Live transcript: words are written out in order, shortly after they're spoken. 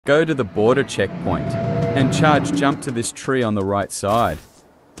Go to the border checkpoint and charge jump to this tree on the right side.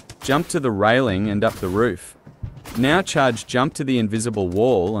 Jump to the railing and up the roof. Now charge jump to the invisible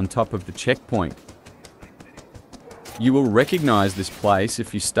wall on top of the checkpoint. You will recognize this place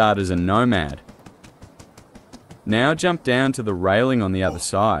if you start as a nomad. Now jump down to the railing on the other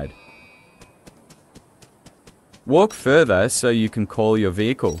side. Walk further so you can call your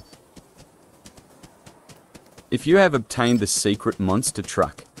vehicle. If you have obtained the secret monster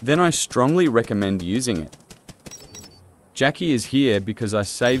truck, then I strongly recommend using it. Jackie is here because I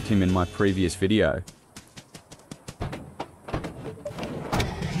saved him in my previous video.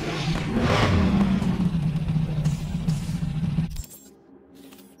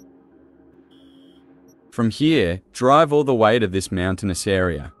 From here, drive all the way to this mountainous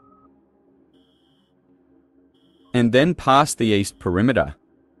area. And then past the east perimeter.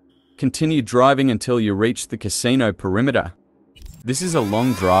 Continue driving until you reach the casino perimeter. This is a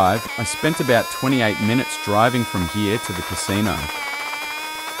long drive. I spent about 28 minutes driving from here to the casino.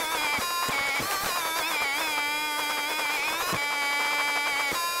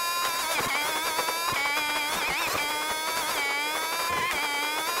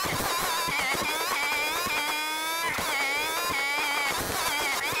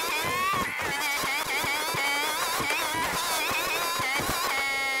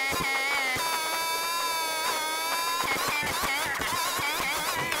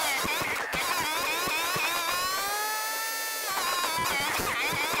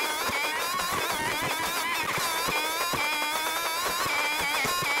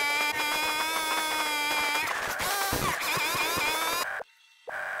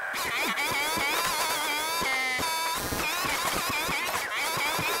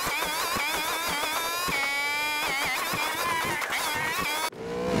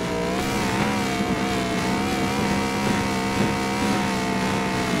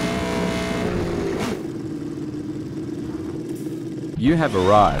 You have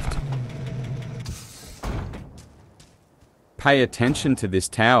arrived. Pay attention to this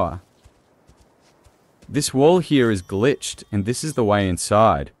tower. This wall here is glitched, and this is the way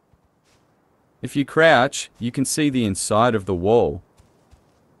inside. If you crouch, you can see the inside of the wall.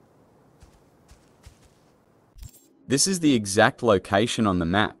 This is the exact location on the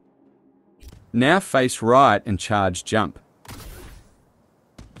map. Now face right and charge jump.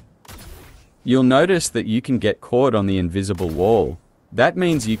 You'll notice that you can get caught on the invisible wall. That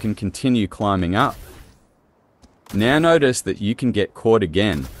means you can continue climbing up. Now notice that you can get caught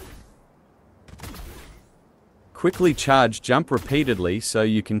again. Quickly charge jump repeatedly so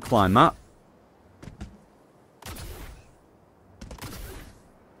you can climb up.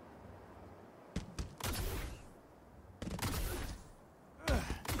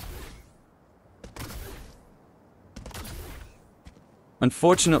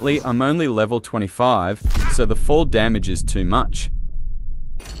 Unfortunately, I'm only level 25, so the fall damage is too much.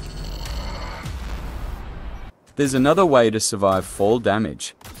 There's another way to survive fall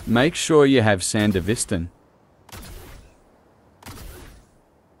damage. Make sure you have Sandevistan.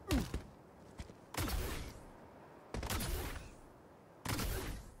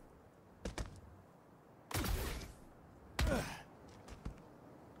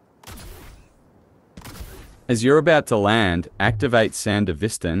 As you're about to land, activate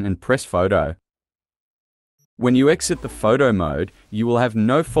Sandevistan and press photo. When you exit the photo mode, you will have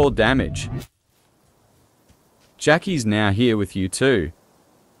no fall damage. Jackie's now here with you too.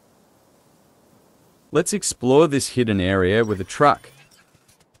 Let's explore this hidden area with a truck.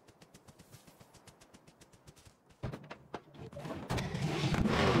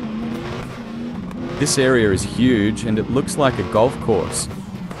 This area is huge and it looks like a golf course.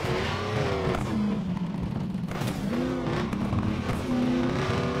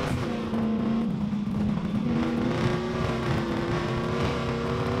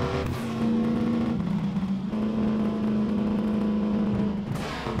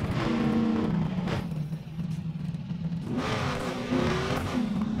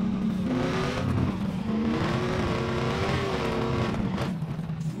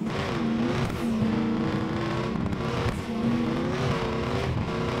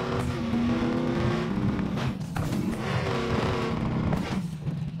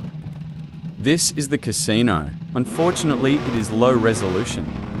 This is the casino. Unfortunately, it is low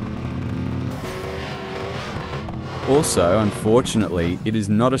resolution. Also, unfortunately, it is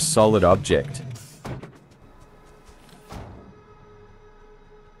not a solid object.